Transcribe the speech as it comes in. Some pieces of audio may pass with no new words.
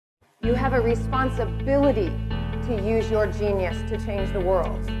You have a responsibility to use your genius to change the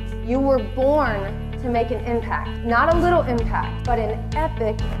world. You were born to make an impact. Not a little impact, but an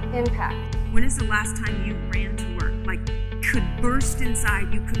epic impact. When is the last time you ran to work? Like, could burst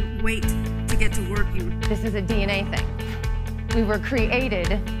inside, you couldn't wait to get to work. This is a DNA thing. We were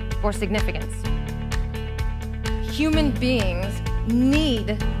created for significance. Human beings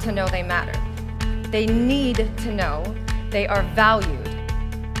need to know they matter. They need to know they are valued.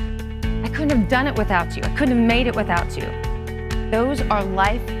 I couldn't have done it without you. I couldn't have made it without you. Those are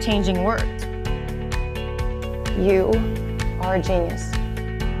life-changing words. You are a genius,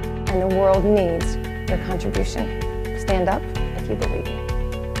 and the world needs your contribution. Stand up if you believe it.